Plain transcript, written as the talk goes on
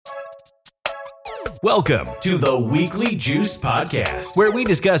Welcome to the Weekly Juice Podcast, where we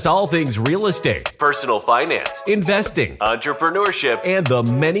discuss all things real estate, personal finance, investing, entrepreneurship, and the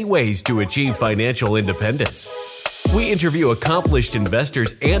many ways to achieve financial independence. We interview accomplished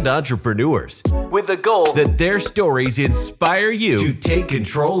investors and entrepreneurs with the goal that their stories inspire you to take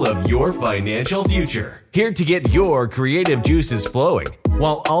control of your financial future. Here to get your creative juices flowing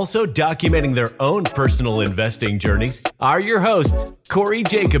while also documenting their own personal investing journeys are your hosts, Corey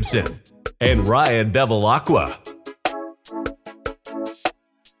Jacobson and Ryan Bevilacqua.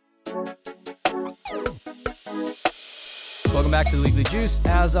 Welcome back to the Weekly Juice.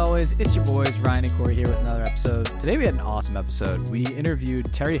 As always, it's your boys, Ryan and Corey, here with another episode. Today we had an awesome episode. We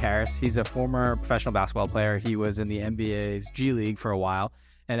interviewed Terry Harris. He's a former professional basketball player. He was in the NBA's G League for a while,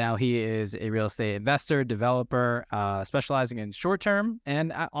 and now he is a real estate investor, developer, specializing in short-term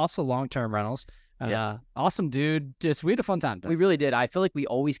and also long-term rentals. Awesome dude. We had a fun time. We really did. I feel like we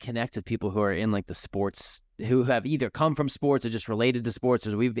always connect with people who are in like the sports, who have either come from sports or just related to sports.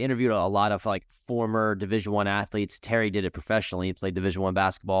 We've interviewed a lot of like former Division I athletes. Terry did it professionally. He played Division I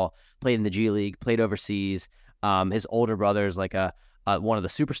basketball, played in the G League, played overseas. His older brother is like one of the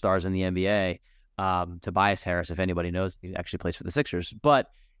superstars in the NBA, Tobias Harris, if anybody knows. He actually plays for the Sixers. But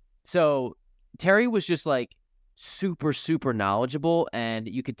so Terry was just like super, super knowledgeable, and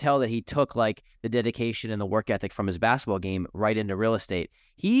you could tell that he took like the dedication and the work ethic from his basketball game right into real estate.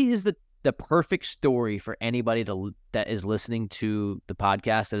 He is the perfect story for anybody that is listening to the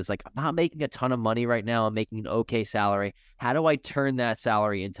podcast that is like, I'm not making a ton of money right now. I'm making an okay salary. How do I turn that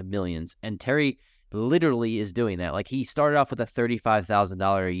salary into millions? And Terry literally is doing that. Like, he started off with a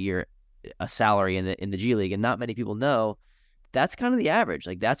 $35,000 a year salary in the G League, and not many people know that's kind of the average.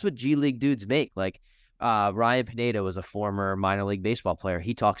 Like, that's what G League dudes make. Like, Ryan Pineda was a former minor league baseball player.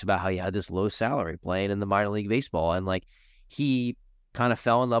 He talks about how he had this low salary playing in the minor league baseball, and like he kind of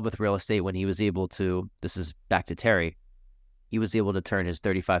fell in love with real estate when he was able to, this is back to Terry, he was able to turn his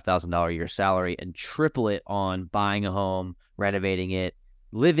 $35,000 a year salary and triple it on buying a home, renovating it,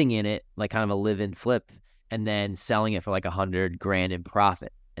 living in it, like kind of a live-in flip, and then selling it for like $100,000 in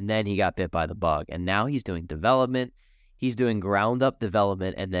profit. And then he got bit by the bug. And now he's doing development. He's doing ground-up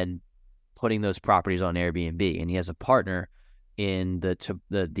development and then putting those properties on Airbnb. And he has a partner in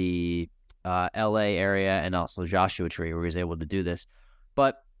the LA area and also Joshua Tree where he's able to do this.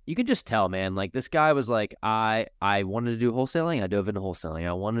 But you can just tell, man, like this guy was like, I wanted to do wholesaling. I dove into wholesaling.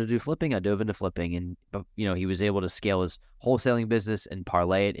 I wanted to do flipping. I dove into flipping. And, you know, he was able to scale his wholesaling business and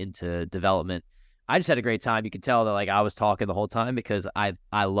parlay it into development. I just had a great time. You could tell that like I was talking the whole time because I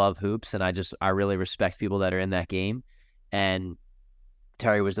love hoops and I really respect people that are in that game. And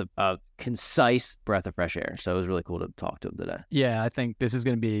Terry was a concise breath of fresh air. So it was really cool to talk to him today. Yeah, I think this is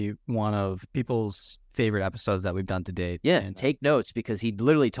going to be one of people's favorite episodes that we've done to date. Yeah, and take notes because he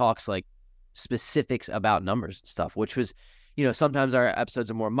literally talks like specifics about numbers and stuff, which was, you know, sometimes our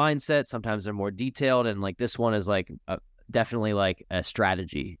episodes are more mindset, sometimes they're more detailed. And like this one is like definitely like a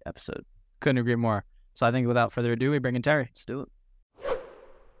strategy episode. Couldn't agree more. So I think without further ado, we bring in Terry. Let's do it.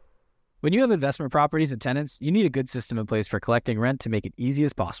 When you have investment properties and tenants, you need a good system in place for collecting rent to make it easy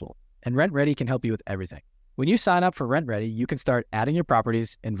as possible. And RentRedi can help you with everything. When you sign up for RentRedi, you can start adding your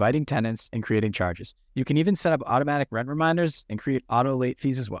properties, inviting tenants, and creating charges. You can even set up automatic rent reminders and create auto late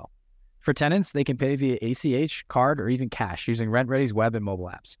fees as well. For tenants, they can pay via ACH, card, or even cash using RentRedi's web and mobile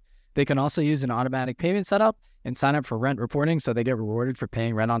apps. They can also use an automatic payment setup and sign up for rent reporting so they get rewarded for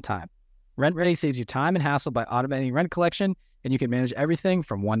paying rent on time. RentRedi saves you time and hassle by automating rent collection, and you can manage everything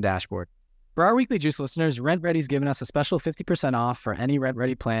from one dashboard. For our Weekly Juice listeners, RentRedi's given us a special 50% off for any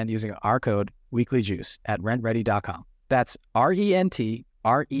RentRedi plan using our code WeeklyJuice at rentredi.com. That's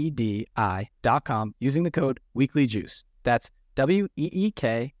RentRedi.com using the code WeeklyJuice. That's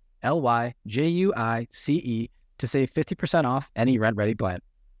WeeklyJuice to save 50% off any RentRedi plan.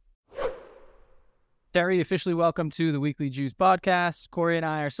 Terry, officially welcome to the Weekly Juice podcast. Corey and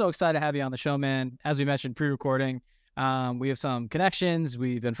I are so excited to have you on the show, man. As we mentioned pre-recording, we have some connections.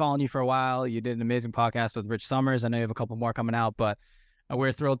 We've been following you for a while. You did an amazing podcast with Rich Summers. I know you have a couple more coming out, but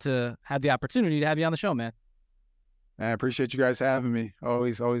we're thrilled to have the opportunity to have you on the show, man. I appreciate you guys having me.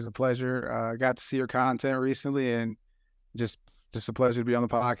 Always a pleasure. Got to see your content recently, and just a pleasure to be on the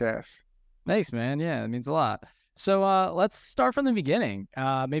podcast. Thanks, man. Yeah, it means a lot. So let's start from the beginning.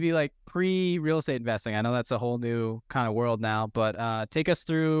 Maybe like pre-real estate investing. I know that's a whole new kind of world now, but take us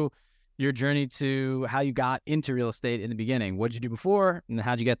through your journey to how you got into real estate in the beginning. What did you do before, and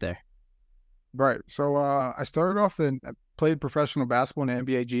how'd you get there? Right. So I started off and played professional basketball in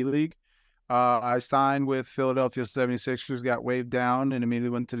the NBA G League. I signed with Philadelphia 76ers, got waived down, and immediately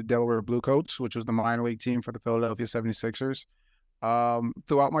went to the Delaware Bluecoats, which was the minor league team for the Philadelphia 76ers.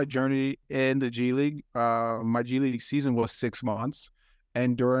 Throughout my journey in the G League, my G League season was 6 months.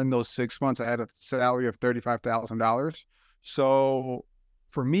 And during those 6 months, I had a salary of $35,000. So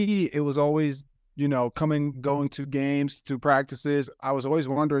for me, it was always, going to games, to practices. I was always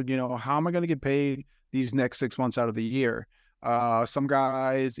wondering, how am I going to get paid these next 6 months out of the year? Some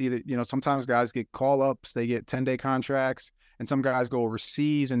guys sometimes guys get call-ups, they get 10-day contracts, and some guys go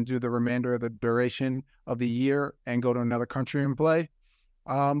overseas and do the remainder of the duration of the year and go to another country and play.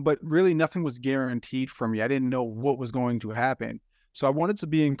 But really nothing was guaranteed for me. I didn't know what was going to happen. So I wanted to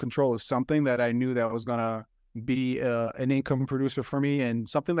be in control of something that I knew that was going to be an income producer for me and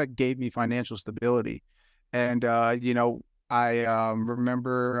something that gave me financial stability. And, I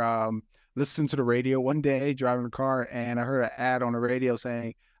remember listening to the radio one day, driving the car, and I heard an ad on the radio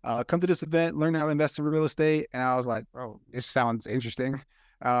saying, come to this event, learn how to invest in real estate. And I was like, oh, this sounds interesting.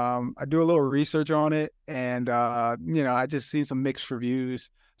 I do a little research on it, and, I just seen some mixed reviews.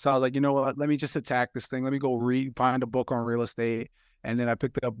 So I was like, you know what, let me just attack this thing. Let me go find a book on real estate. And then I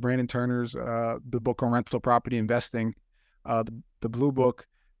picked up Brandon Turner's the book on rental property investing, the Blue Book.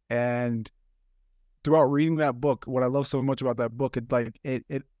 And throughout reading that book, what I love so much about that book, it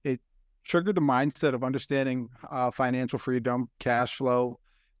triggered the mindset of understanding financial freedom, cash flow,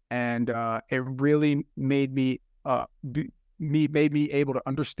 and it really made me able to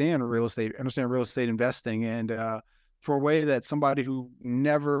understand real estate investing, and for a way that somebody who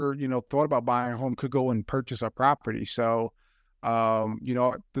never thought about buying a home could go and purchase a property. So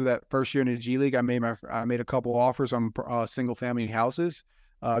through that first year in the G League, I made a couple offers on single family houses,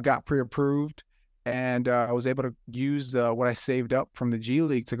 got pre-approved, and I was able to use what I saved up from the G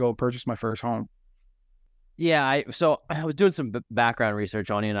League to go purchase my first home. Yeah, so I was doing some background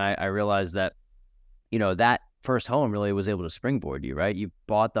research on you, and I realized that, that first home really was able to springboard you, right? You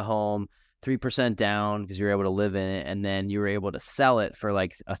bought the home 3% down because you were able to live in it, and then you were able to sell it for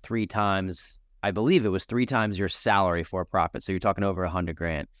like I believe it was 3 times your salary for a profit. So you're talking over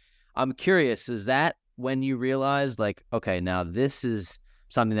 $100,000. I'm curious, is that when you realized like, okay, now this is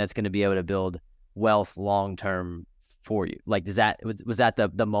something that's going to be able to build wealth long-term for you? Like, was that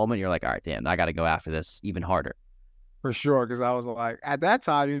the moment you're like, all right, damn, I got to go after this even harder? For sure. Cause I was like, at that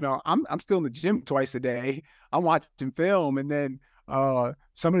time, I'm still in the gym twice a day. I'm watching film, and then,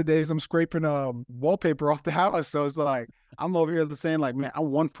 some of the days I'm scraping wallpaper off the house. So it's like, I'm over here saying like, man, I'm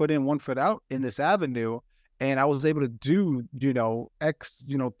 1 foot in, 1 foot out in this avenue. And I was able to do,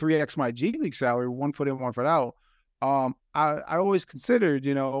 3X my G League salary, 1 foot in, 1 foot out. I always considered,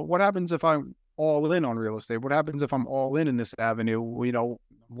 what happens if I'm all in on real estate? What happens if I'm all in this avenue?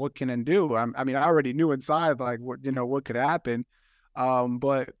 What can I do? I already knew inside, like, what could happen.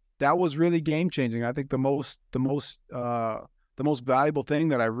 But that was really game changing. I think the most valuable thing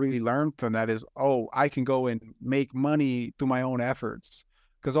that I really learned from that is, I can go and make money through my own efforts.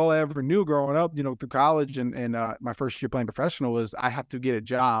 Because all I ever knew growing up, through college and my first year playing professional, was I have to get a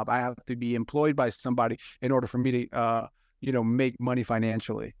job. I have to be employed by somebody in order for me to, make money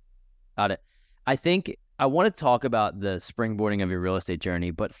financially. Got it. I think I want to talk about the springboarding of your real estate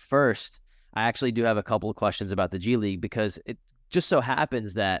journey. But first, I actually do have a couple of questions about the G League, because it just so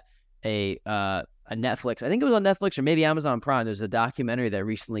happens that a Netflix, I think it was on Netflix or maybe Amazon Prime, there's a documentary that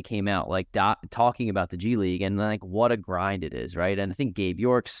recently came out, like talking about the G League and like what a grind it is, right? And I think Gabe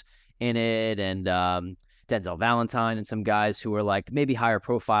York's in it, and Denzel Valentine, and some guys who were like maybe higher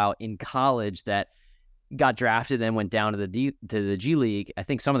profile in college that got drafted and went down to the G League. I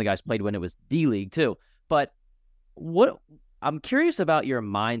think some of the guys played when it was D League too. But I'm curious about your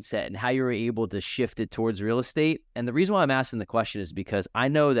mindset and how you were able to shift it towards real estate. And the reason why I'm asking the question is because I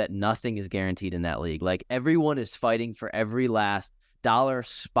know that nothing is guaranteed in that league. Like, everyone is fighting for every last dollar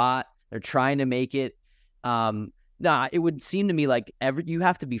spot. They're trying to make it. It would seem to me like you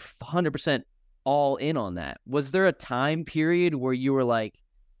have to be 100% all in on that. Was there a time period where you were like,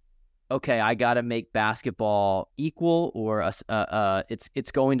 okay, I got to make basketball equal, or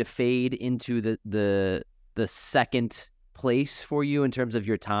it's going to fade into the second place for you in terms of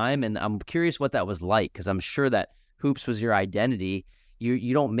your time? And I'm curious what that was like, because I'm sure that hoops was your identity.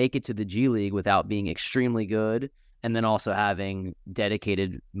 You don't make it to the G League without being extremely good, and then also having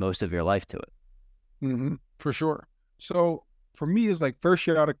dedicated most of your life to it. Mm-hmm, for sure. So for me, it's like first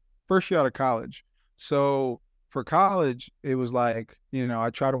year out of college. So for college, it was like, I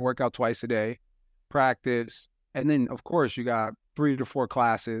try to work out twice a day, practice, and then of course you got 3 to 4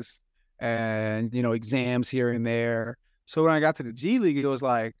 classes and, exams here and there. So when I got to the G League, it was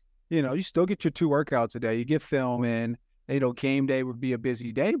like, you still get your 2 workouts a day. You get film in, game day would be a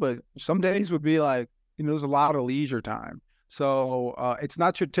busy day, but some days would be like, there's a lot of leisure time. So it's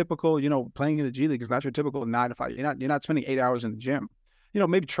not your typical, playing in the G League is not your typical 9 to 5. You're not spending 8 hours in the gym.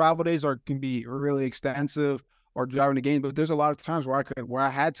 Maybe travel days can be really extensive or driving the game, but there's a lot of times where I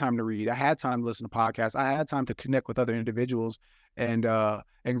had time to read, I had time to listen to podcasts, I had time to connect with other individuals and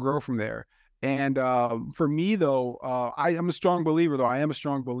grow from there. And for me, though, I am a strong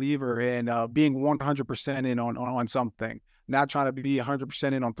believer, in being 100% in on something, not trying to be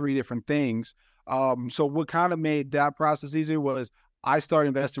 100% in on 3 different things. So what kind of made that process easier was I started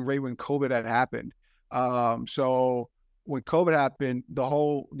investing right when COVID had happened. So when COVID happened, the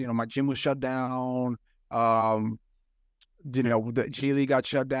whole, my gym was shut down. The G League got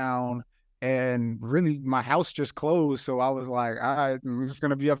shut down. And really, my house just closed. So I was like, all right, I'm just going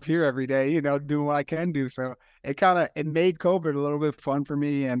to be up here every day, doing what I can do. So it made COVID a little bit fun for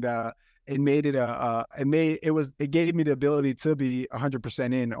me. And it gave me the ability to be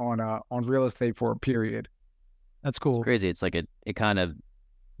 100% in on real estate for a period. That's cool. Crazy. It's like it kind of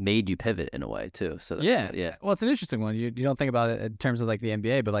made you pivot in a way too. So yeah. Well, it's an interesting one. You don't think about it in terms of like the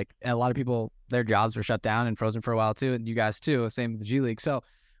NBA, but like a lot of people, their jobs were shut down and frozen for a while too. And you guys too, same with the G League. So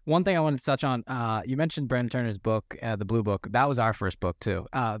one thing I wanted to touch on, you mentioned Brandon Turner's book, The Blue Book. That was our first book too.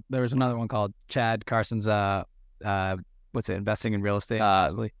 There was another one called Chad Carson's, Investing in Real Estate.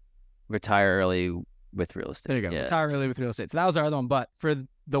 Retire Early with Real Estate. There you go. Yeah. Retire Early with Real Estate. So that was our other one. But for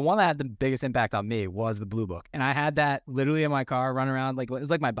the one that had the biggest impact on me was The Blue Book. And I had that literally in my car, run around. Like, it was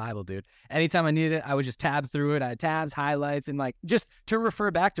like my Bible, dude. Anytime I needed it, I would just tab through it. I had tabs, highlights, and like just to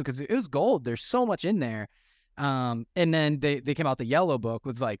refer back to, because it was gold. There's so much in there. And then they came out, the Yellow Book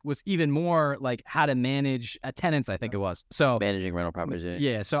was even more like how to manage tenants, I think it was. So managing rental properties.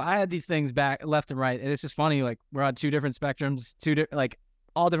 Yeah. So I had these things back left and right, and it's just funny. Like, we're on 2 different spectrums, like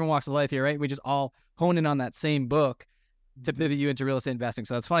all different walks of life here, right? We just all hone in on that same book to pivot you into real estate investing.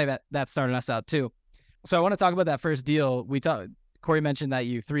 So it's funny that started us out too. So I want to talk about that first deal. Corey mentioned that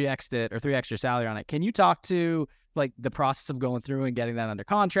you 3x'd it or 3x'd your salary on it. Can you talk to like the process of going through and getting that under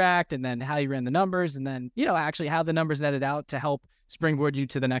contract, and then how you ran the numbers, and then, actually how the numbers netted out to help springboard you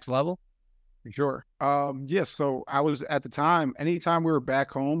to the next level? Sure. Yes. So I was, at the time, anytime we were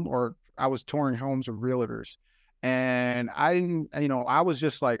back home or I was touring homes with realtors, and I didn't, I was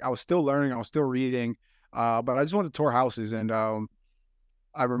just like, I was still learning, I was still reading, but I just wanted to tour houses. And I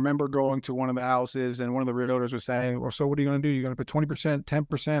remember going to one of the houses, and one of the realtors was saying, well, so what are you going to do? You're going to put 20%,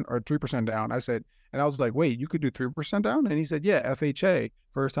 10%, or 3% down? I said, and I was like, wait, you could do 3% down? And he said, yeah, FHA,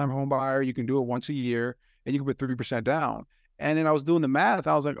 first time home buyer, you can do it once a year and you can put 3% down. And then I was doing the math.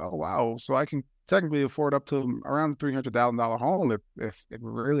 I was like, oh, wow. So I can technically afford up to around $300,000 home if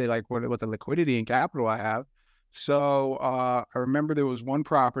really, like, what the liquidity and capital I have. So I remember there was one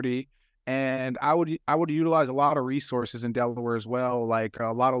property, and I would utilize a lot of resources in Delaware as well, like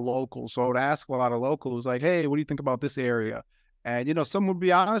a lot of locals. So I would ask a lot of locals, like, hey, what do you think about this area? And, some would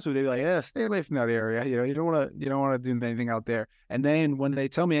be honest with you. They'd be like, yeah, stay away from that area. You don't want to do anything out there. And then when they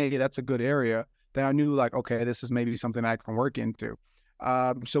tell me, hey, that's a good area, then I knew, like, okay, this is maybe something I can work into.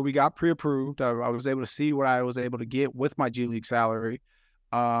 So we got pre-approved. I was able to see what I was able to get with my G League salary.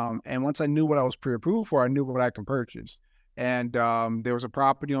 And once I knew what I was pre-approved for, I knew what I can purchase. And there was a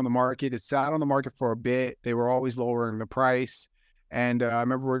property on the market. It sat on the market for a bit. They were always lowering the price. And I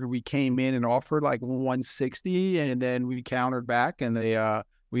remember we came in and offered like 160, and then we countered back, and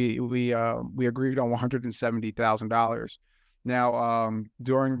we agreed on $170,000. Now,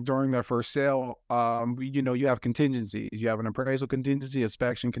 during their first sale, you have contingencies. You have an appraisal contingency,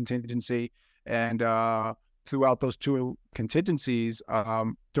 inspection contingency, and throughout those 2 contingencies,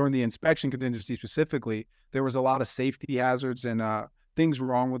 during the inspection contingency specifically, there was a lot of safety hazards and things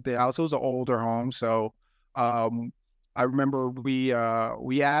wrong with the house. It was an older home, so I remember we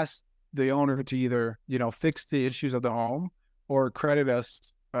asked the owner to either, fix the issues of the home or credit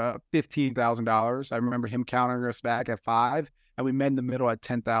us $15,000. I remember him countering us back at $5,000, and we met in the middle at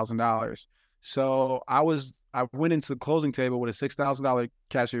 $10,000. So I went into the closing table with a $6,000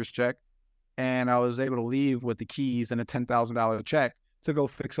 cashier's check, and I was able to leave with the keys and a $10,000 check to go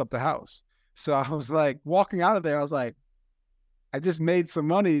fix up the house. So I was like, walking out of there, I was like, I just made some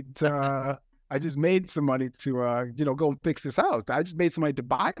money to go and fix this house. I just made some money to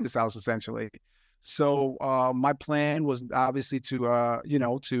buy this house, essentially. So my plan was obviously to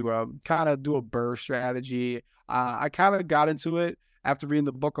kind of do a BRRRR strategy. I kind of got into it after reading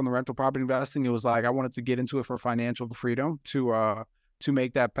the book on the rental property investing. It was like I wanted to get into it for financial freedom to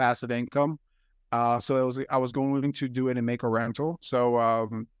make that passive income. So I was going to do it and make a rental. So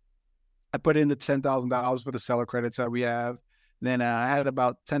I put in the $10,000 for the seller credits that we have. Then I had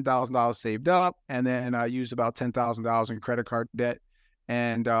about $10,000 saved up, and then I used about $10,000 in credit card debt.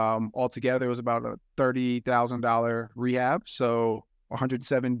 And altogether, it was about a $30,000 rehab. So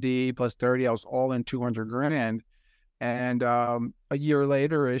 107D plus 30, I was all in 200 grand. And a year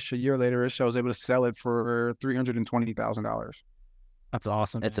later-ish, I was able to sell it for $320,000. That's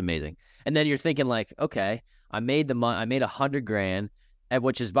awesome. It's amazing. And then you're thinking like, okay, I made the money. I made $100,000,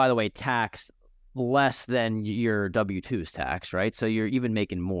 which is, by the way, taxed less than your W-2's tax, right? So you're even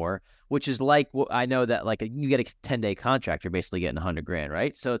making more, which is like, I know that like you get a 10-day contract, you're basically getting $100,000,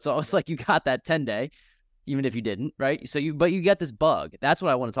 right? So it's almost like you got that 10-day, even if you didn't, right? So but you get this bug. That's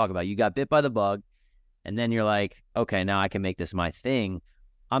what I want to talk about. You got bit by the bug, and then you're like, okay, now I can make this my thing.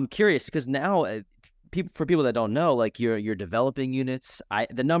 I'm curious because now, for people that don't know, like you're developing units.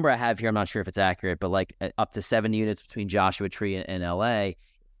 The number I have here, I'm not sure if it's accurate, but like up to 7 units between Joshua Tree and LA.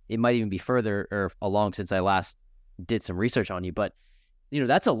 It might even be further or along since I last did some research on you, but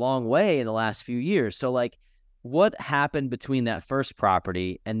that's a long way in the last few years. So like, what happened between that first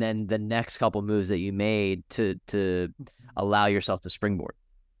property and then the next couple moves that you made to allow yourself to springboard?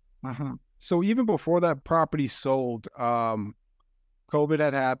 So even before that property sold, COVID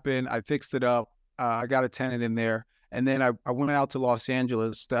had happened. I fixed it up. I got a tenant in there, and then I went out to Los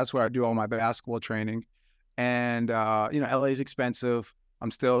Angeles. That's where I do all my basketball training. And LA is expensive. I'm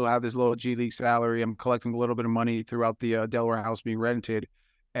still have this little G League salary. I'm collecting a little bit of money throughout the Delaware house being rented.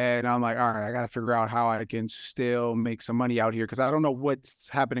 And I'm like, all right, I got to figure out how I can still make some money out here because I don't know what's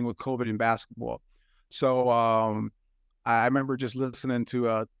happening with COVID in basketball. So I remember just listening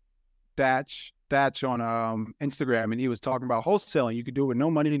to Thatch on Instagram, and he was talking about wholesaling. You could do it with no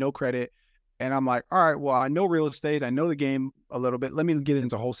money, no credit. And I'm like, all right, well, I know real estate. I know the game a little bit. Let me get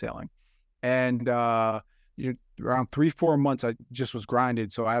into wholesaling. And around 3-4 months, I just was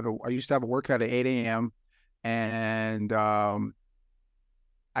grinded. So I used to have a workout at 8 a.m. and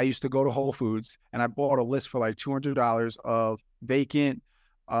I used to go to Whole Foods, and I bought a list for like $200 of vacant,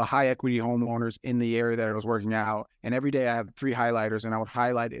 high equity homeowners in the area that I was working out. And every day I have 3 highlighters, and I would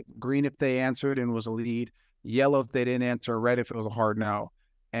highlight it: green if they answered and was a lead, yellow if they didn't answer, red if it was a hard no.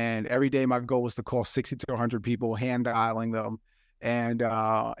 And every day my goal was to call 60 to 100 people, hand dialing them. And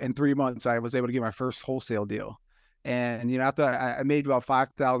in 3 months, I was able to get my first wholesale deal. And, after I made about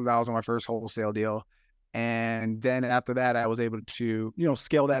 $5,000 on my first wholesale deal. And then after that, I was able to,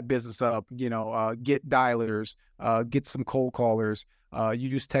 scale that business up, get dialers, get some cold callers,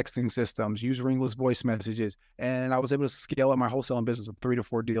 use texting systems, use ringless voice messages. And I was able to scale up my wholesaling business with 3 to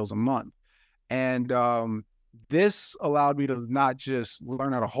 4 deals a month. And this allowed me to not just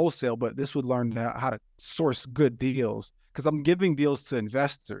learn how to wholesale, but this would learn how to source good deals, because I'm giving deals to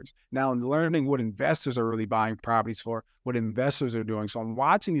investors. Now I'm learning what investors are really buying properties for, what investors are doing. So I'm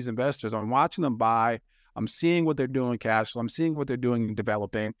watching these investors, I'm watching them buy, I'm seeing what they're doing in cash flow, I'm seeing what they're doing in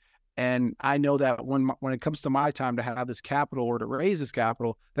developing. And I know that when it comes to my time to have this capital or to raise this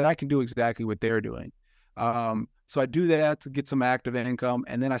capital, that I can do exactly what they're doing. So I do that to get some active income.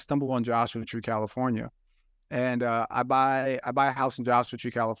 And then I stumble on Joshua Tree, California. And I buy a house in Joshua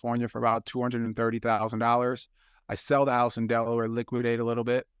Tree, California for about $230,000. I sell the house in Delaware, liquidate a little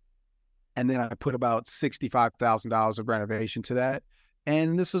bit, and then I put about $65,000 of renovation to that.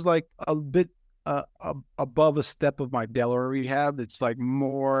 And this is like a bit above a step of my Delaware rehab. It's like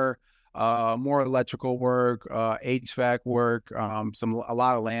more electrical work, HVAC work, a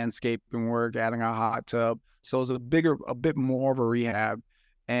lot of landscaping work, adding a hot tub. So it was a bit more of a rehab.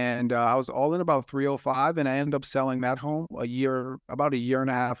 And I was all in about 305, and I ended up selling that home about a year and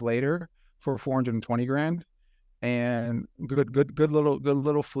a half later for $420,000. And good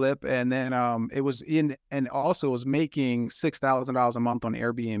little flip. And then it was making $6,000 a month on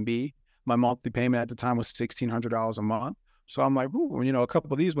Airbnb. My monthly payment at the time was $1,600 a month. So I'm like, a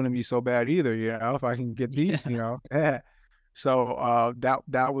couple of these wouldn't be so bad either, if I can get these, yeah. So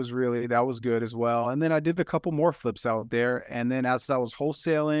that was good as well. And then I did a couple more flips out there. And then as I was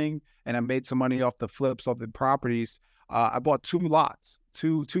wholesaling and I made some money off the flips of the properties, I bought 2 lots,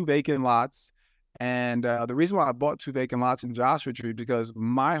 two vacant lots. And the reason why I bought 2 vacant lots in Joshua Tree, because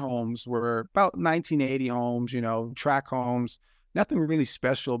my homes were about 1980 homes, track homes, nothing really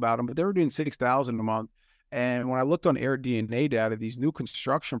special about them, but they were doing $6,000 a month. And when I looked on AirDNA data, these new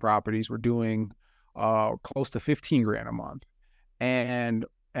construction properties were doing close to $15,000 a month. And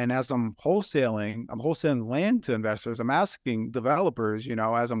as I'm wholesaling land to investors. I'm asking developers,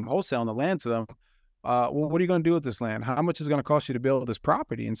 as I'm wholesaling the land to them, well, what are you going to do with this land? How much is it going to cost you to build this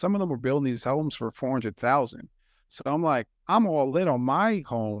property? And some of them were building these homes for $400,000. So I'm like, I'm all in on my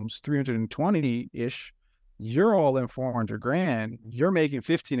homes, 320-ish. You're all in $400,000. You're making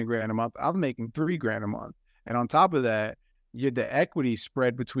 $15,000 a month. I'm making $3,000 a month. And on top of that, the equity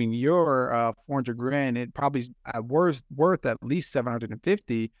spread between your 400 grand, it probably worth at least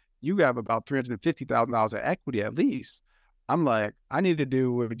 750. You have about $350,000 of equity at least. I'm like, I need to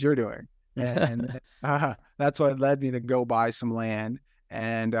do what you're doing. And that's what led me to go buy some land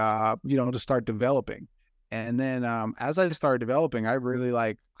and, to start developing. And then as I started developing, I really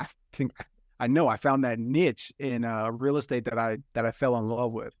I found that niche in real estate that I fell in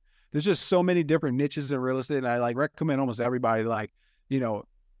love with. There's just so many different niches in real estate. And I recommend almost everybody,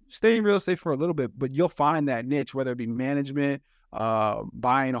 stay in real estate for a little bit, but you'll find that niche, whether it be management,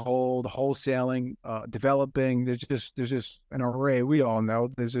 buying a hold, wholesaling, developing. There's just an array. We all know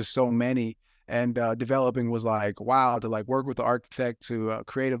there's just so many. And developing was wow, to work with the architect to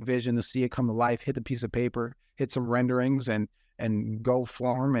create a vision, to see it come to life, hit the piece of paper, hit some renderings, and go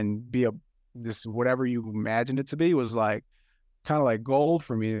form and be this whatever you imagined it to be was kind of like gold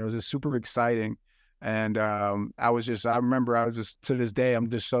for me. It was just super exciting. And I remember I was just, to this day, I'm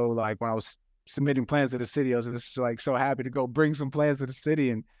just so when I was submitting plans to the city, I was just so happy to go bring some plans to the city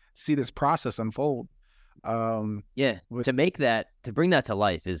and see this process unfold. To bring that to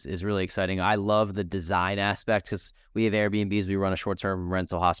life is really exciting. I love the design aspect because we have Airbnbs, we run a short-term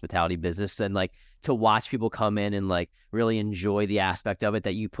rental hospitality business, and to watch people come in and really enjoy the aspect of it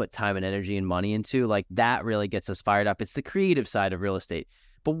that you put time and energy and money into, that really gets us fired up. It's the creative side of real estate.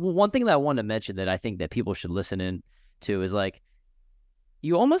 But one thing that I wanted to mention that I think that people should listen in to is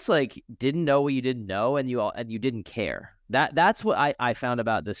you almost didn't know what you didn't know, and you didn't care. That's what I found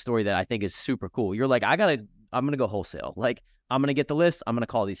about this story that I think is super cool. You're I'm gonna go wholesale. I'm gonna get the list. I'm gonna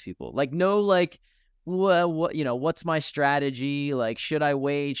call these people. What's my strategy? Should I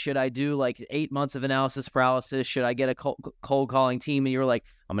wait? Should I do 8 months of analysis paralysis? Should I get a cold calling team? And you're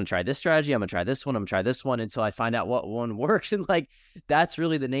I'm gonna try this strategy. I'm gonna try this one. I'm gonna try this one until I find out what one works. And that's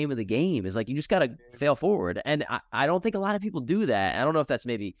really the name of the game. Is you just gotta fail forward. And I don't think a lot of people do that. I don't know if that's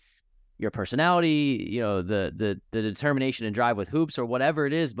maybe your personality, the determination and drive with hoops or whatever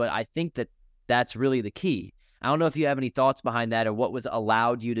it is, but I think that's really the key. I don't know if you have any thoughts behind that or what was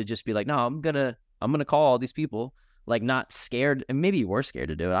allowed you to just be no, I'm gonna call all these people, not scared, and maybe you were scared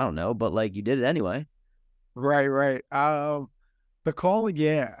to do it. I don't know, but you did it anyway. Right. The calling,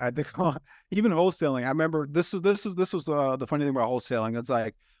 yeah, even wholesaling. I remember this was the funny thing about wholesaling. It's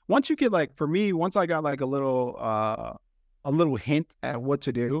once you get for me, once I got a little hint at what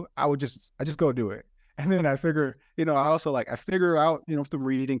to do, I just go do it. And then I figure, I also I figure out, through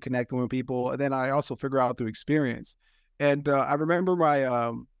reading, connecting with people. And then I also figure out through experience. And I remember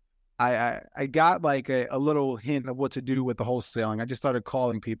I got a little hint of what to do with the wholesaling. I just started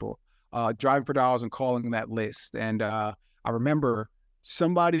calling people, driving for dollars and calling that list. And I remember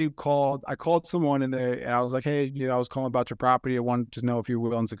somebody I called someone in there and I was hey, I was calling about your property. I wanted to know if you're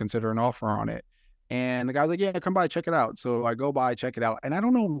willing to consider an offer on it. And the guy was yeah, come by, check it out. So I go by, check it out. And I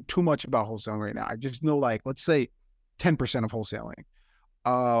don't know too much about wholesaling right now. I just know let's say 10% of wholesaling.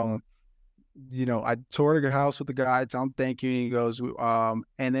 I toured a house with the guy. I'm thank you. He goes,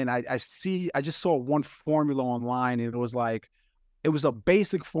 and then I just saw one formula online. And it was it was a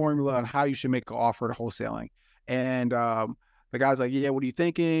basic formula on how you should make an offer to wholesaling. And the guy's yeah, what are you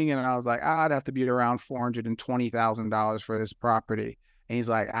thinking? And I was I'd have to be around $420,000 for this property. And he's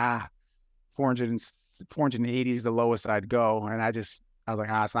 480 is the lowest I'd go. And I was it's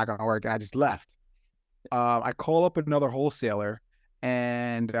not going to work. And I just left. I call up another wholesaler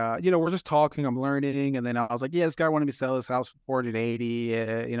and, we're just talking, I'm learning. And then I was yeah, this guy wanted me to sell his house for 480.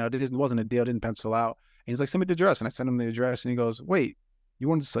 It wasn't a deal, didn't pencil out. And he's send me the address. And I sent him the address and he goes, wait, you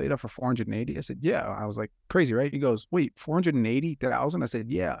wanted to sell it up for 480? I said, yeah. I was crazy, right? He goes, wait, 480,000? I said,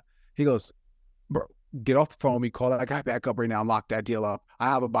 yeah. He goes, bro, get off the phone with me, call that guy back up right now and lock that deal up. I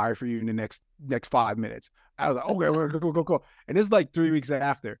have a buyer for you in the next 5 minutes. I was okay, go. And this is 3 weeks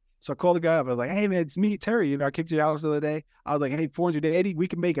after. So I called the guy up. I was hey man, it's me, Terry. I kicked your house the other day. I was hey, 480, we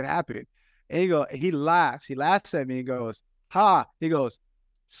can make it happen. And he laughs. He laughs at me and goes, ha. He goes,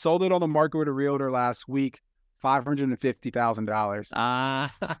 sold it on the market with a realtor last week,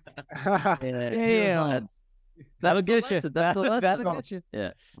 $550,000. Damn. That'll get you. That'll get you.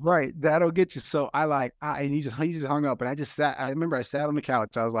 Yeah. Right. That'll get you. So and he just hung up and I remember I sat on the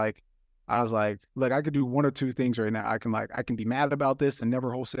couch. I was look, I could do one or two things right now. I can be mad about this and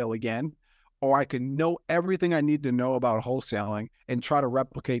never wholesale again, or I can know everything I need to know about wholesaling and try to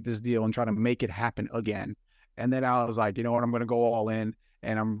replicate this deal and try to make it happen again. And then I was you know what, I'm going to go all in.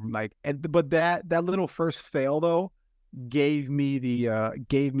 And I'm but that little first fail though, gave me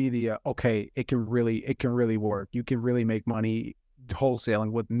the okay, it can really work. You can really make money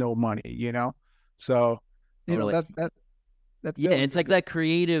wholesaling with no money, So, totally. That yeah, it's that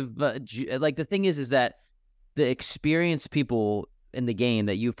creative. The thing is that the experienced people in the game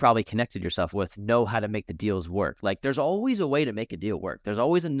that you've probably connected yourself with know how to make the deals work. Like there's always a way to make a deal work. There's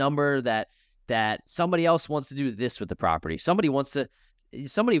always a number that somebody else wants to do this with the property. Somebody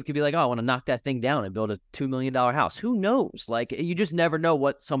could be like, oh, I want to knock that thing down and build a $2 million house. Who knows? Like, you just never know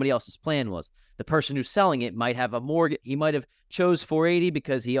what somebody else's plan was. The person who's selling it might have a mortgage. He might have chose 480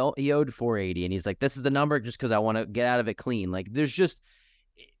 because he owed 480. And he's like, this is the number just because I want to get out of it clean. Like, there's just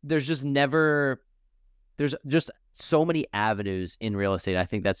so many avenues in real estate. I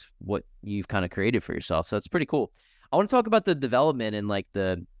think that's what you've kind of created for yourself. So it's pretty cool. I want to talk about the development and like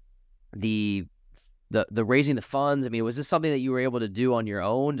the raising the funds. I mean, was this something that you were able to do on your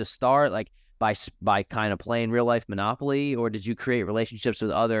own to start, like by kind of playing real life Monopoly, or did you create relationships with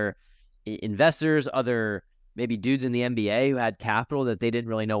other investors, other maybe dudes in the NBA who had capital that they didn't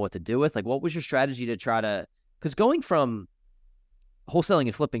really know what to do with? Like, what was your strategy to try to, because going from wholesaling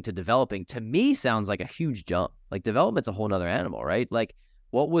and flipping to developing, to me, sounds like a huge jump. Like development's a whole nother animal, right? Like,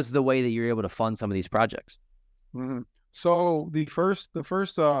 what was the way that you were able to fund some of these projects? Mm-hmm. So the first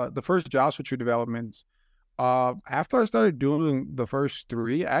Joshua Tree developments, after I started doing the first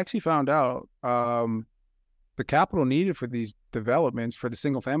 3, I actually found out the capital needed for these developments, for the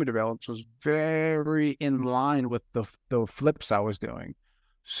single family developments, was very in line with the flips I was doing.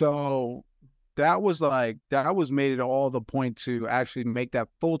 So that was made it all the point to actually make that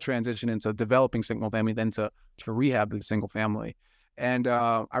full transition into developing single family, then to rehab the single family. And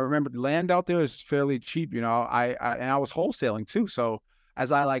I remember the land out there is fairly cheap, and I was wholesaling too. So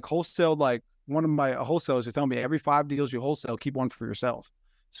as I wholesaled, one of my wholesalers is telling me every 5 deals you wholesale, keep 1 for yourself.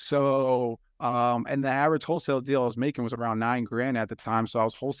 So and the average wholesale deal I was making was around $9,000 at the time. So I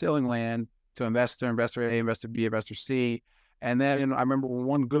was wholesaling land to investor A, investor B, investor C. And then I remember when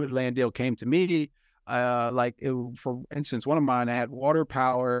one good land deal came to me, for instance, one of mine, I had water,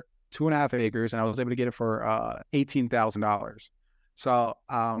 power, 2.5 acres, and I was able to get it for $18,000. So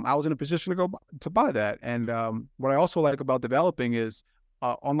I was in a position to buy that. And what I also like about developing is,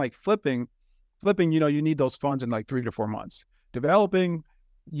 unlike flipping, you need those funds in 3 to 4 months. Developing,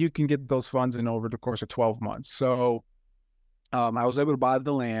 you can get those funds in over the course of 12 months. So I was able to buy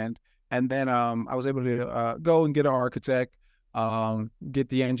the land, and then I was able to go and get an architect, get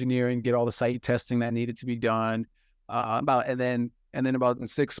the engineering, get all the site testing that needed to be done, and then about in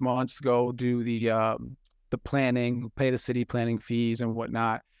 6 months go do the planning, pay the city planning fees and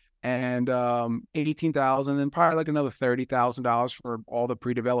whatnot, and $18,000, and probably another $30,000 for all the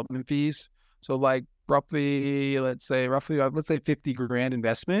pre-development fees. So roughly, let's say $50,000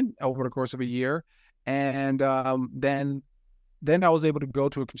 investment over the course of a year, and then I was able to go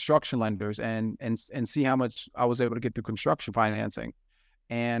to a construction lenders and see how much I was able to get through construction financing.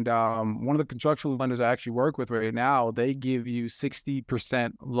 And one of the construction lenders I actually work with right now, they give you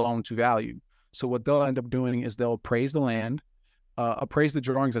 60% loan to value. So what they'll end up doing is they'll appraise the land, appraise the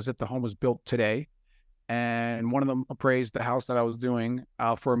drawings as if the home was built today. And one of them appraised the house that I was doing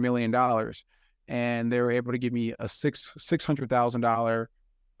for $1 million. And they were able to give me a $600,000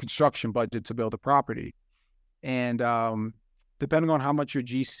 construction budget to build a property. And depending on how much your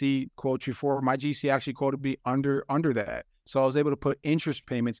GC quotes you for, my GC actually quoted me under that. So I was able to put interest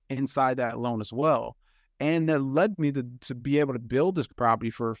payments inside that loan as well. And that led me to be able to build this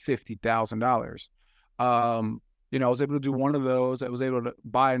property for $50,000. I was able to do one of those. I was able to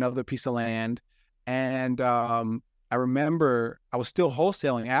buy another piece of land. And I remember I was still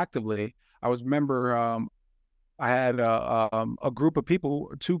wholesaling actively. I had a group of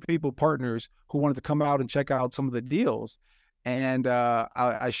people, 2 people, partners, who wanted to come out and check out some of the deals. And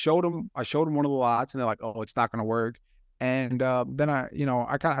I showed them one of the lots, and they're like, "Oh, it's not going to work." And then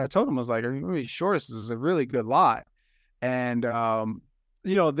I told them, I was like, "Are you really sure this is a really good lot?" And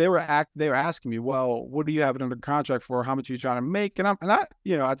they were asking me, "Well, what do you have it under contract for? How much are you trying to make?" And I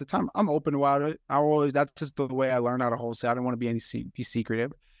at the time, I'm open about it. That's just the way I learned how to wholesale. I didn't want to be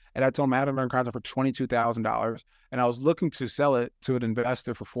secretive. And I told them I had it under contract for $22,000, and I was looking to sell it to an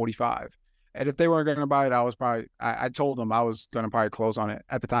investor for $45,000. And if they weren't going to buy it, I told them I was going to probably close on it.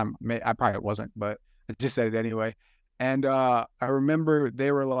 At the time, I probably wasn't, but I just said it anyway. And I remember they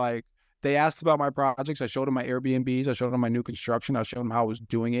asked about my projects. I showed them my Airbnbs. I showed them my new construction. I showed them how I was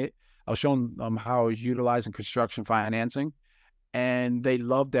doing it. I was showing them how I was utilizing construction financing. And they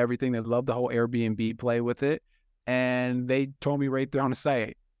loved everything. They loved the whole Airbnb play with it. And they told me right there on the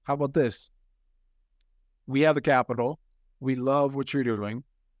site, "How about this? We have the capital. We love what you're doing.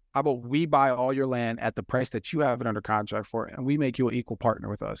 How about we buy all your land at the price that you have it under contract for, and we make you an equal partner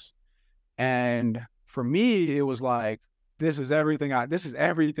with us?" And for me, it was like, this is everything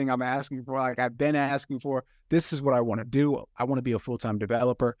I'm asking for. I've been asking for. This is what I want to do. I want to be a full-time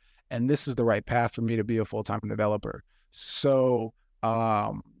developer. and this is the right path for me to be a full-time developer. So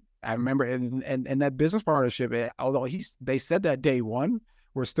I remember in that business partnership, although they said that day one,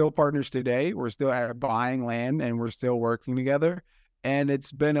 we're still partners today. We're still buying land and we're still working together. And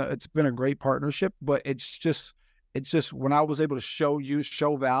it's been a great partnership, but it's just when I was able to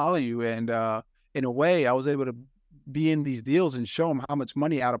show value, and in a way I was able to be in these deals and show them how much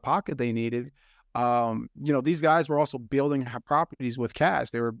money out of pocket they needed. These guys were also building properties with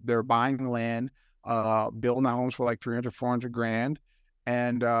cash. They're buying land, building homes for like 300, 400 grand.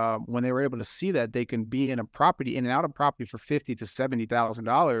 And when they were able to see that they can be in and out of property for $50,000 to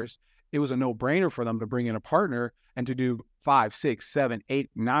 $70,000, it was a no-brainer for them to bring in a partner and to do 5, 6, 7, 8,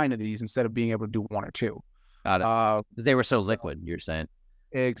 9 of these instead of being able to do 1 or 2. Got it. Because they were so liquid, you're saying.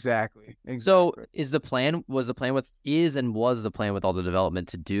 Exactly. So was the plan with all the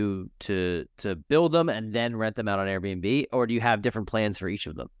development to build them and then rent them out on Airbnb, or do you have different plans for each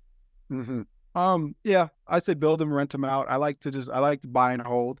of them? Mm-hmm. Yeah, I say build them, rent them out. I like to buy and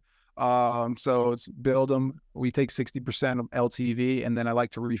hold. So it's build them. We take 60% of LTV, and then I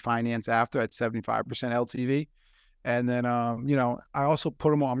like to refinance after at 75% LTV. And then, I also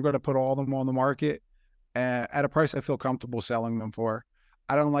put them on. I'm going to put all of them on the market at a price I feel comfortable selling them for.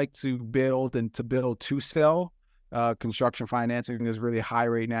 I don't like to build to sell. Construction financing is really high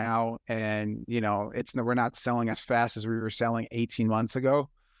right now, and we're not selling as fast as we were selling 18 months ago.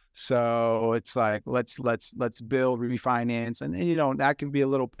 So it's like let's build, refinance, and that can be a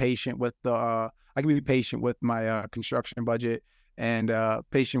little patient with I can be patient with my construction budget, and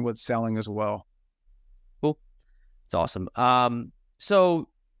patient with selling as well. Cool, it's awesome. So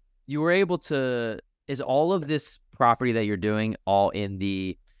you were able to. Is all of this property that you're doing all in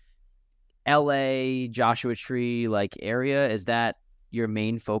the LA Joshua Tree area? Is that your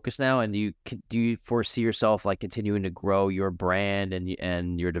main focus now? And do you foresee yourself continuing to grow your brand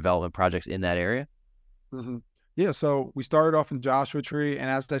and your development projects in that area? Mm-hmm. Yeah. So we started off in Joshua Tree, and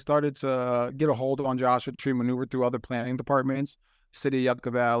as I started to get a hold on Joshua Tree, maneuver through other planning departments, City of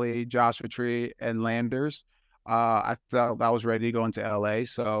Yucca Valley, Joshua Tree, and Landers, I felt I was ready to go into LA.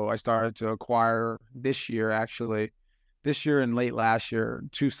 So I started to acquire this year and late last year,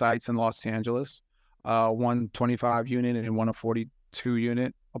 2 sites in Los Angeles, one 25 unit and one 42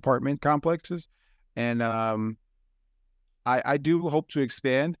 unit apartment complexes. And I do hope to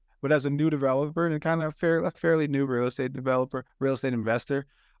expand, but as a new developer and kind of fairly new real estate investor,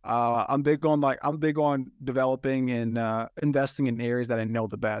 I'm big on developing and investing in areas that I know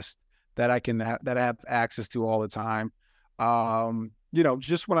the best, that I have access to all the time.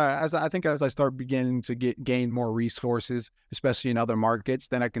 Just as I start beginning to gain more resources, especially in other markets,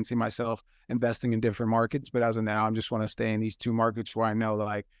 then I can see myself investing in different markets. But as of now, I just want to stay in these 2 markets where I know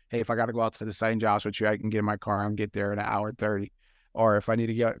hey, if I got to go out to the site in Joshua Tree, I can get in my car and get there in 1:30. Or if I need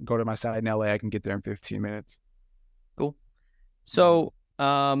to go to my site in LA, I can get there in 15 minutes. Cool. So,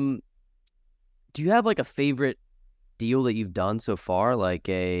 do you have a favorite deal that you've done so far?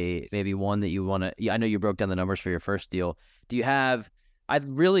 Maybe one that you want to, I know you broke down the numbers for your first deal.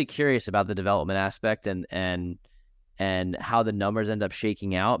 I'm really curious about the development aspect and how the numbers end up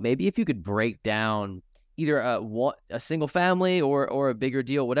shaking out. Maybe if you could break down either a single family or a bigger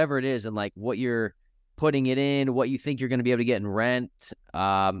deal, whatever it is, and what you're putting it in, what you think you're going to be able to get in rent.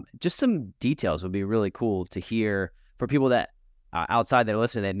 Just some details would be really cool to hear for people that outside that are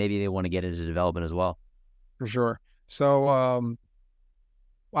listening, that maybe they want to get into development as well. For sure. So,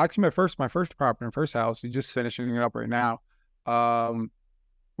 actually, my first property, my first house, we're just finishing it up right now.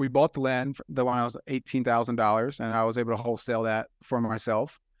 We bought the land. The one was $18,000, and I was able to wholesale that for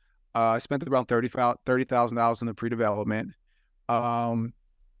myself. I spent around $30,000 in the pre-development.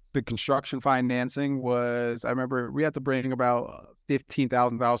 The construction financing was, I remember we had to bring about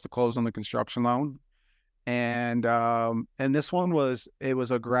 $15,000 to close on the construction loan. And this one was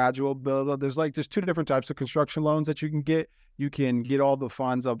a gradual build. There's 2 different types of construction loans that you can get. You can get all the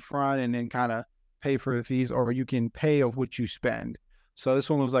funds up front and then kind of pay for the fees, or you can pay of what you spend. So this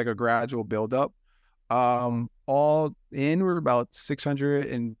one was a gradual build up. All in, we're about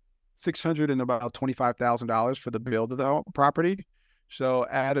 $600 and about $25,000 for the build of the property. So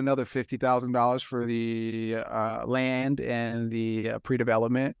add another $50,000 for the land and the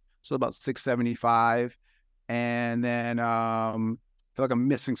pre-development. So about $675. And then I feel like I'm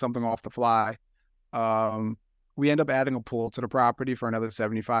missing something off the fly. We end up adding a pool to the property for another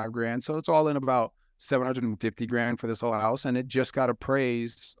 $75,000. So it's all in about $750,000 for this whole house. And it just got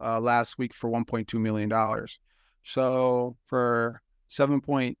appraised last week for $1.2 million. So for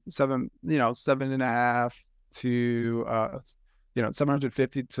 7.7, 7.5 to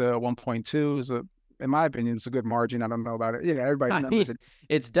 750 to 1.2 is in my opinion, it's a good margin. I don't know about it. Everybody's numbers.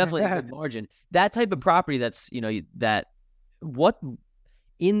 It's definitely a good margin. That type of property that's, that what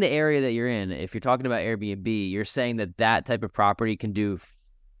in the area that you're in, if you're talking about Airbnb, you're saying that type of property can do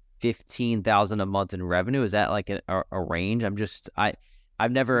 $15,000 a month in revenue. Is that like a range?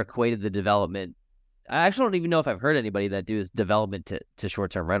 I've never equated the development. I actually don't even know if I've heard anybody that does development to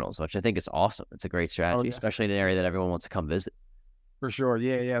short-term rentals, which I think is awesome. It's a great strategy, especially in an area that everyone wants to come visit. For sure.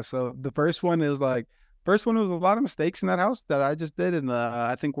 Yeah. So the first one was a lot of mistakes in that house that I just did. And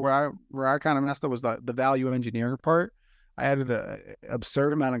I think where I kind of messed up was the value engineering part. I added an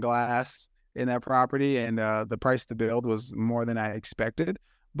absurd amount of glass in that property, and the price to build was more than I expected.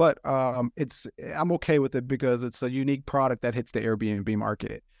 But I'm okay with it because it's a unique product that hits the Airbnb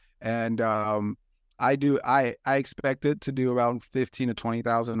market. And I expect it to do around $15,000 to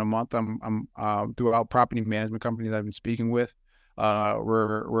 $20,000 a month. I'm throughout property management companies I've been speaking with.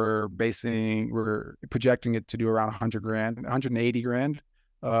 We're projecting it to do around $100,000,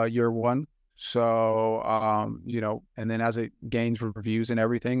 $180,000 year one. So and then as it gains reviews and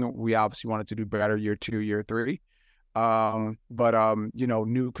everything, we obviously want it to do better year 2, year 3.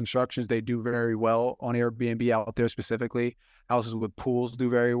 New constructions, they do very well on Airbnb out there specifically. Houses with pools do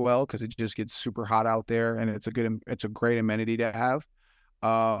very well because it just gets super hot out there, and it's a great amenity to have.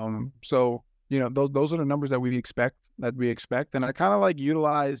 So those are the numbers that we expect, and I kind of like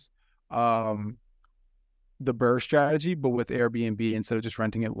utilize the BRRRR strategy, but with Airbnb instead of just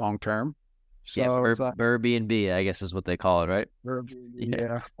renting it long term. So Airbnb, I guess is what they call it, right? Airbnb,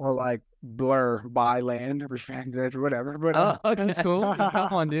 yeah. Or like Blur, buy land, or whatever. But okay. That's cool.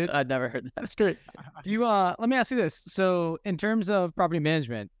 Come on, dude. I'd never heard that. That's great. Do you? Let me ask you this. So, in terms of property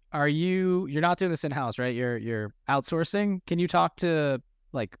management, you're not doing this in house, right? You're outsourcing. Can you talk to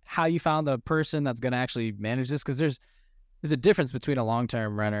like how you found the person that's going to actually manage this? Because there's a difference between a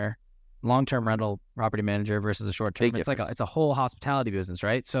long-term rental property manager versus a short-term. It's like it's a whole hospitality business,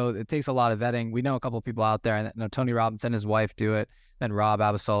 right? So it takes a lot of vetting. We know a couple of people out there. I know Tony Robbins and his wife do it. Then Rob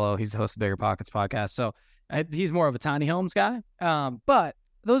Abasolo, he's the host of the Bigger Pockets podcast. So he's more of a tiny homes guy. But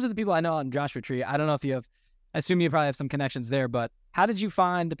those are the people I know out in Joshua Tree. I don't know if I assume you probably have some connections there, but how did you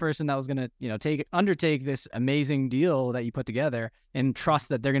find the person that was going to, undertake this amazing deal that you put together and trust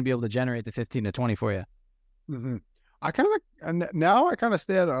that they're going to be able to generate the 15 to 20 for you? Mm-hmm. I kind of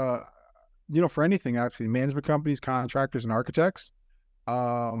stay at, for anything, actually, management companies, contractors, and architects.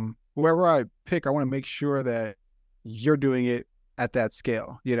 Whoever I pick, I want to make sure that you're doing it at that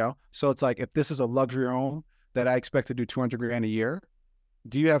scale, So it's like, if this is a luxury home that I expect to do $200,000 a year,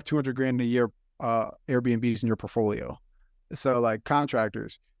 do you have $200,000 a year Airbnbs in your portfolio? So like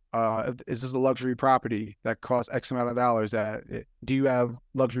contractors, is this a luxury property that costs X amount of dollars? Do you have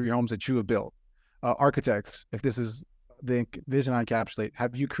luxury homes that you have built? Architects, if this is the vision I encapsulate,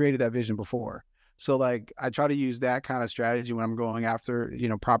 have you created that vision before? So like, I try to use that kind of strategy when I'm going after,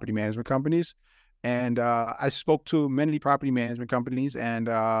 property management companies. And I spoke to many property management companies, and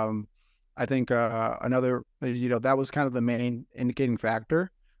I think another, that was kind of the main indicating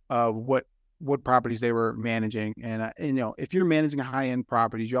factor of what properties they were managing. And, if you're managing high-end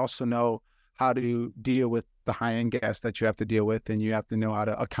properties, you also know how to deal with the high-end guests that you have to deal with, and you have to know how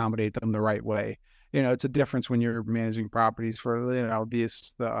to accommodate them the right way. It's a difference when you're managing properties for,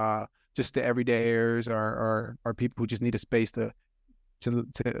 just the everydayers or people who just need a space to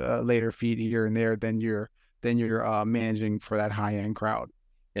lay their feet here and there, then you're managing for that high-end crowd.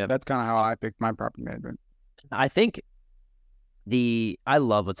 Yeah, so that's kind of how I picked my property management. I think I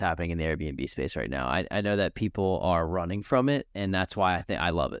love what's happening in the Airbnb space right now. I know that people are running from it, and that's why I think I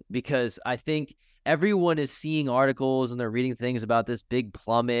love it, because I think everyone is seeing articles and they're reading things about this big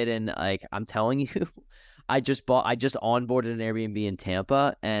plummet, and like, I'm telling you, I just onboarded an Airbnb in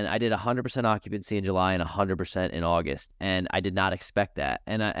Tampa, and I did 100% occupancy in July and 100% in August, and I did not expect that.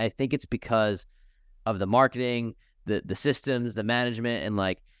 And I think it's because of the marketing, the systems, the management, and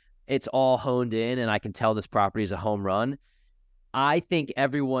like, it's all honed in, and I can tell this property is a home run. I think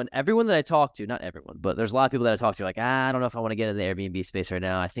everyone that I talk to, not everyone, but there's a lot of people that I talk to, like, I don't know if I want to get in the Airbnb space right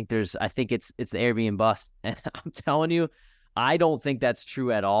now. I think it's the Airbnb bust. And I'm telling you, I don't think that's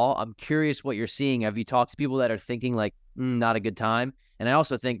true at all. I'm curious what you're seeing. Have you talked to people that are thinking like, not a good time? And I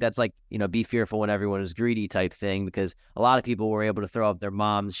also think that's like, be fearful when everyone is greedy type thing, because a lot of people were able to throw up their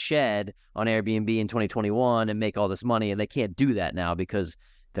mom's shed on Airbnb in 2021 and make all this money, and they can't do that now because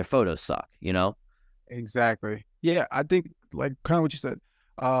their photos suck, Exactly. Yeah, I think like kind of what you said,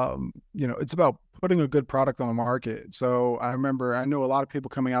 it's about putting a good product on the market. So I know a lot of people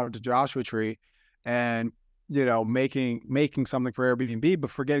coming out to Joshua Tree, and making something for Airbnb, but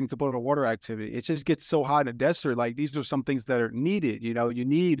forgetting to put a water activity. It just gets so hot in the desert. Like, these are some things that are needed. You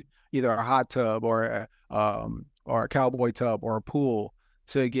need either a hot tub or a cowboy tub or a pool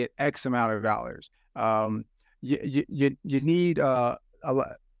to get X amount of dollars. You need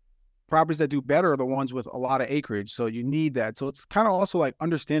properties that do better are the ones with a lot of acreage. So you need that. So it's kind of also like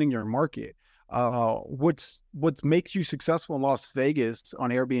understanding your market. What makes you successful in Las Vegas on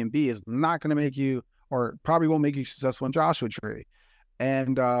Airbnb is not going to make you, or probably won't make you successful in Joshua Tree.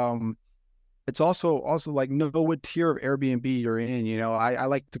 And it's also like, know what tier of Airbnb you're in. I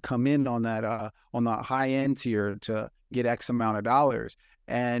like to come in on that on the high end tier to get X amount of dollars.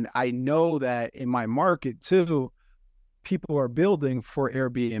 And I know that in my market too, people are building for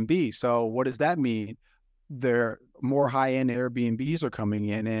Airbnb. So what does that mean? There more high end Airbnbs are coming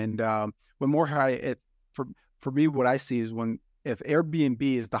in, and when more for me, what I see is if Airbnb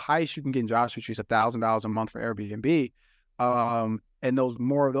is the highest you can get in Joshua Tree is $1,000 a month for Airbnb, and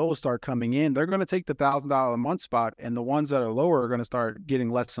more of those start coming in, they're going to take the $1,000 a month spot, and the ones that are lower are going to start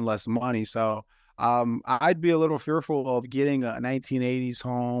getting less and less money. So I'd be a little fearful of getting a 1980s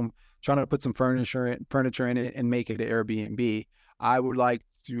home, trying to put some furniture in it and make it an Airbnb. I would like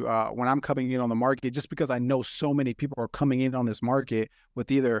to, when I'm coming in on the market, just because I know so many people are coming in on this market with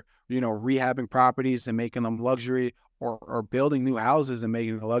either, rehabbing properties and making them luxury, or building new houses and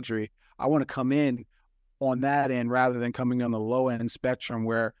making it luxury. I want to come in on that end rather than coming on the low end spectrum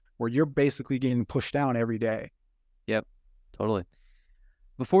where you're basically getting pushed down every day. Yep, totally.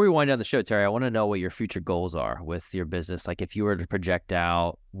 Before we wind down the show, Terry, I want to know what your future goals are with your business. Like, if you were to project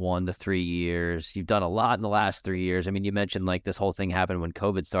out 1 to 3 years, you've done a lot in the last 3 years. I mean, you mentioned like this whole thing happened when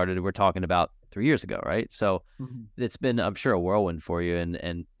COVID started. We're talking about 3 years ago, right? So It's been, I'm sure, a whirlwind for you.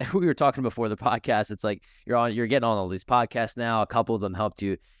 And we were talking before the podcast. It's like you're getting on all these podcasts now. A couple of them helped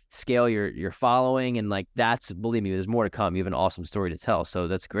you scale your following, and like, believe me, there's more to come. You have an awesome story to tell, so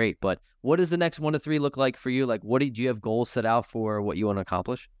that's great. But what does the next 1 to 3 look like for you? Like, do you have goals set out for what you want to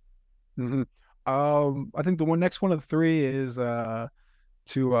accomplish? I think the next 1 to 3 is to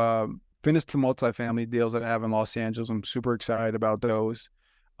finish the multifamily deals that I have in Los Angeles. I'm super excited about those,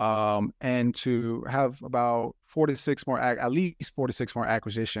 and to have about 4 to 6 more, at least 4 to 6 more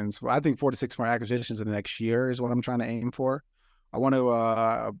acquisitions. I think 4 to 6 more acquisitions in the next year is what I'm trying to aim for. I want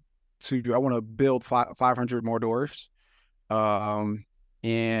to build 500 more doors, and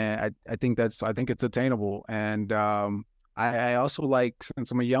I think it's attainable. And I also like,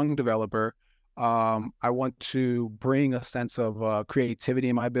 since I'm a young developer, I want to bring a sense of creativity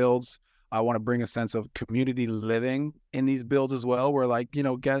in my builds. I want to bring a sense of community living in these builds as well, where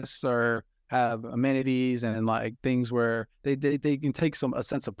guests have amenities and like things where they can take a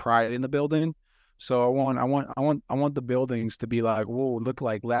sense of pride in the building. So I want the buildings to be like, whoa, look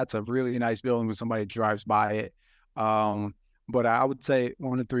like that's a really nice building when somebody drives by it. But I would say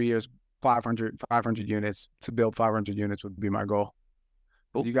 1 to 3 years, 500 units. To build 500 units would be my goal.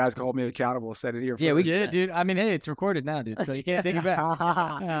 Cool. You guys can hold me accountable. Set it here. Yeah, we did, dude. I mean, hey, it's recorded now, dude. So you can't take it back.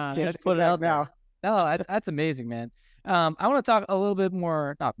 Can't put it out now. No, that's amazing, man. I want to talk a little bit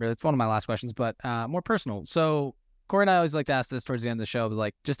more. Not really. It's one of my last questions, but more personal. So Corey and I always like to ask this towards the end of the show, but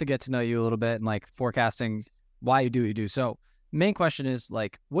like, just to get to know you a little bit and like forecasting why you do what you do. So main question is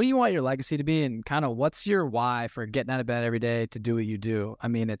like, what do you want your legacy to be, and kind of what's your why for getting out of bed every day to do what you do? I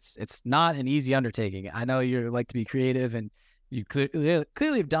mean, it's not an easy undertaking. I know you like to be creative, and you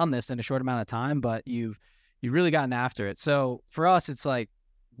clearly have done this in a short amount of time, but you've really gotten after it. So for us, it's like,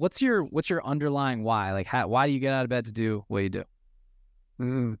 what's your underlying why? Like, why do you get out of bed to do what you do?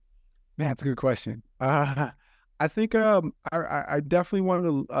 Man, that's a good question. I think I definitely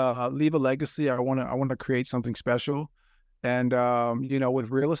want to leave a legacy. I want to create something special. And with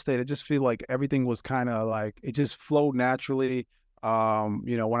real estate, I just feel like everything was kind of like, it just flowed naturally.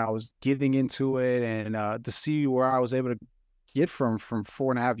 When I was getting into it, and to see where I was able to get from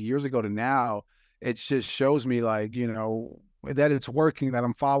 4.5 years ago to now, it just shows me like, that it's working, that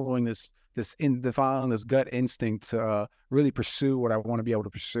I'm following this gut instinct to really pursue what I want to be able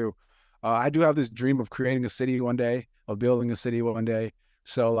to pursue. I do have this dream of creating a city one day, of building a city one day.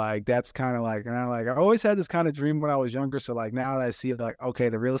 So like, that's kind of like, and I always had this kind of dream when I was younger. So like, now that I see like, okay,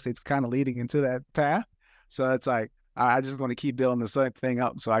 the real estate's kind of leading into that path. So it's like, I just want to keep building this thing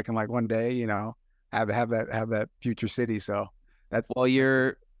up so I can like one day, have that future city. So that's, well,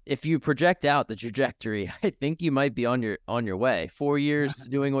 if you project out the trajectory, I think you might be on your way. 4 years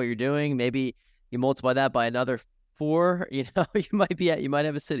doing what you're doing, maybe you multiply that by another 4, you might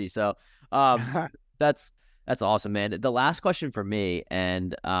have a city. So that's awesome, man. The last question for me,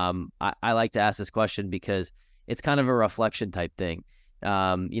 and I like to ask this question because it's kind of a reflection type thing.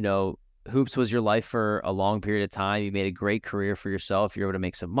 hoops was your life for a long period of time. You made a great career for yourself. You're able to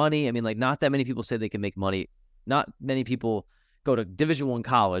make some money. I mean, like, not that many people say they can make money. Not many people go to Division I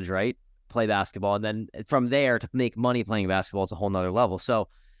college, right? Play basketball. And then from there to make money playing basketball is a whole nother level. So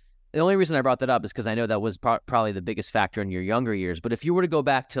the only reason I brought that up is because I know that was probably the biggest factor in your younger years. But if you were to go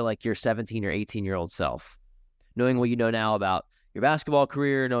back to like your 17 or 18-year-old self, knowing what you know now about your basketball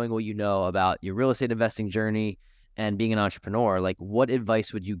career, knowing what you know about your real estate investing journey and being an entrepreneur, like, what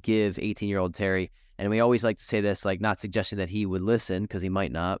advice would you give 18-year-old Terry? And we always like to say this, like, not suggesting that he would listen because he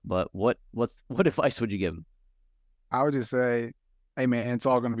might not, but what advice would you give him? I would just say, hey man, it's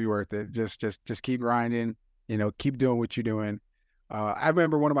all going to be worth it. Just keep grinding, keep doing what you're doing. I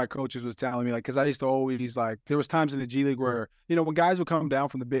remember one of my coaches was telling me, like, because I used to always, like, there was times in the G League where, when guys would come down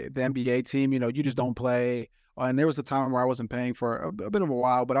from the NBA team, you just don't play. And there was a time where I wasn't paying for a bit of a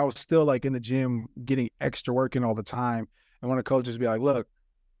while, but I was still, like, in the gym getting extra work in all the time. And one of the coaches would be like, look,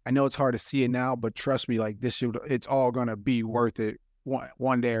 I know it's hard to see it now, but trust me, like, it's all going to be worth it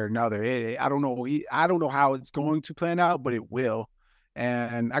one day or another. I don't know how it's going to plan out, but it will.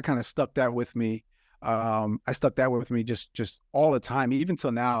 And I kind of stuck that with me. I stuck that with me just all the time, even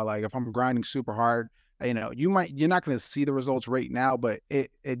till now. Like, if I'm grinding super hard, you're not going to see the results right now, but I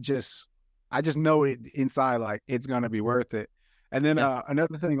just know it inside, like, it's going to be worth it. And then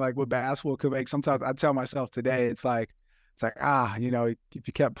another thing, like, with basketball, sometimes I tell myself today, it's like, if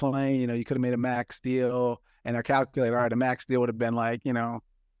you kept playing, you could have made a max deal. And I calculate, all right, a max deal would have been like,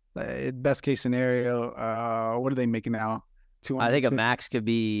 best case scenario, what are they making now? I think a max could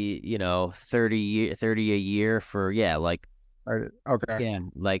be, 30 a year for, like, okay. Yeah,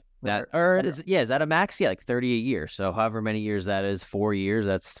 like that. Or is that a max? Yeah, like 30 a year. So however many years that is, 4 years,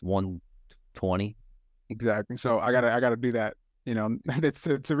 that's 120. Exactly. So I gotta do that,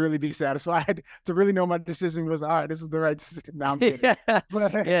 to really be satisfied, to really know my decision was, all right, this is the right decision. Now I'm kidding.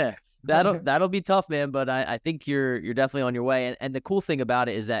 Yeah. That'll be tough, man. But I think you're definitely on your way. And the cool thing about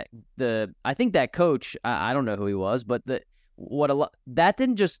it is that I think that coach, I don't know who he was, but he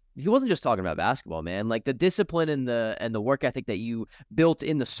wasn't just talking about basketball, man. Like, the discipline and the work ethic that you built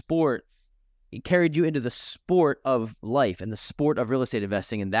in the sport, it carried you into the sport of life and the sport of real estate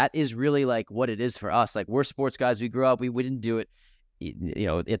investing. And that is really, like, what it is for us. Like, we're sports guys. We grew up, we didn't do it,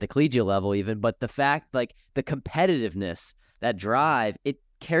 at the collegiate level even, but the fact, like, the competitiveness, that drive, it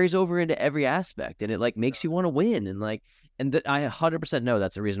carries over into every aspect, and it, like, makes you want to win. And like, I 100% know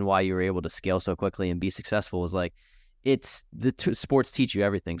that's the reason why you were able to scale so quickly and be successful, is like, it's sports teach you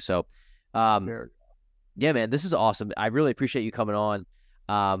everything. So, yeah, man, this is awesome. I really appreciate you coming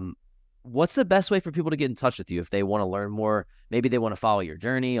on. What's the best way for people to get in touch with you if they want to learn more? Maybe they want to follow your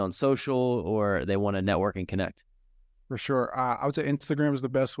journey on social, or they want to network and connect. For sure. I would say Instagram is the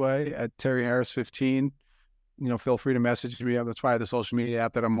best way, at Terry Harris 15. Feel free to message me. That's probably the social media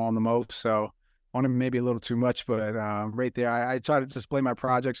app that I'm on the most. So on it maybe a little too much, but right there, I try to display my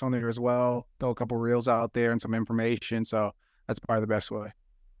projects on there as well. Throw a couple reels out there and some information. So that's probably the best way.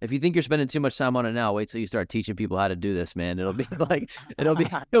 If you think you're spending too much time on it now, wait till you start teaching people how to do this, man. It'll be like, it'll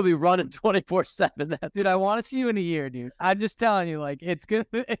be running 24/7. Dude, I want to see you in a year, dude. I'm just telling you, like, it's good.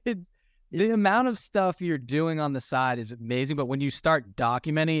 The amount of stuff you're doing on the side is amazing, but when you start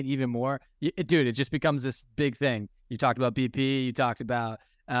documenting it even more, dude, it just becomes this big thing. You talked about BP, you talked about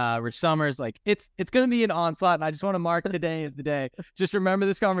Rich Summers. Like, it's going to be an onslaught, and I just want to mark today as the day. Just remember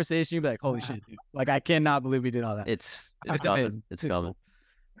this conversation. You'll be like, holy shit, dude. Like, I cannot believe we did all that. It's coming. It's coming.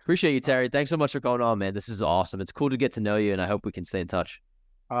 Appreciate you, Terry. Thanks so much for going on, man. This is awesome. It's cool to get to know you, and I hope we can stay in touch.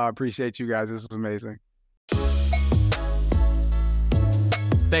 I appreciate you guys. This was amazing.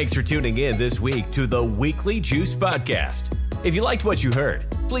 Thanks for tuning in this week to the Weekly Juice Podcast. If you liked what you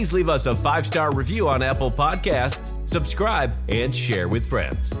heard, please leave us a 5-star review on Apple Podcasts, subscribe, and share with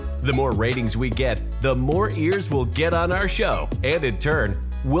friends. The more ratings we get, the more ears we'll get on our show, and in turn,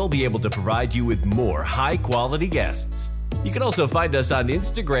 we'll be able to provide you with more high-quality guests. You can also find us on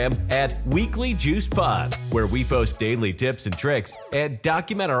Instagram at Weekly Juice Pod, where we post daily tips and tricks and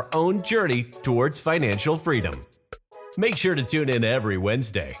document our own journey towards financial freedom. Make sure to tune in every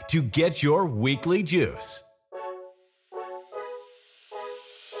Wednesday to get your weekly juice.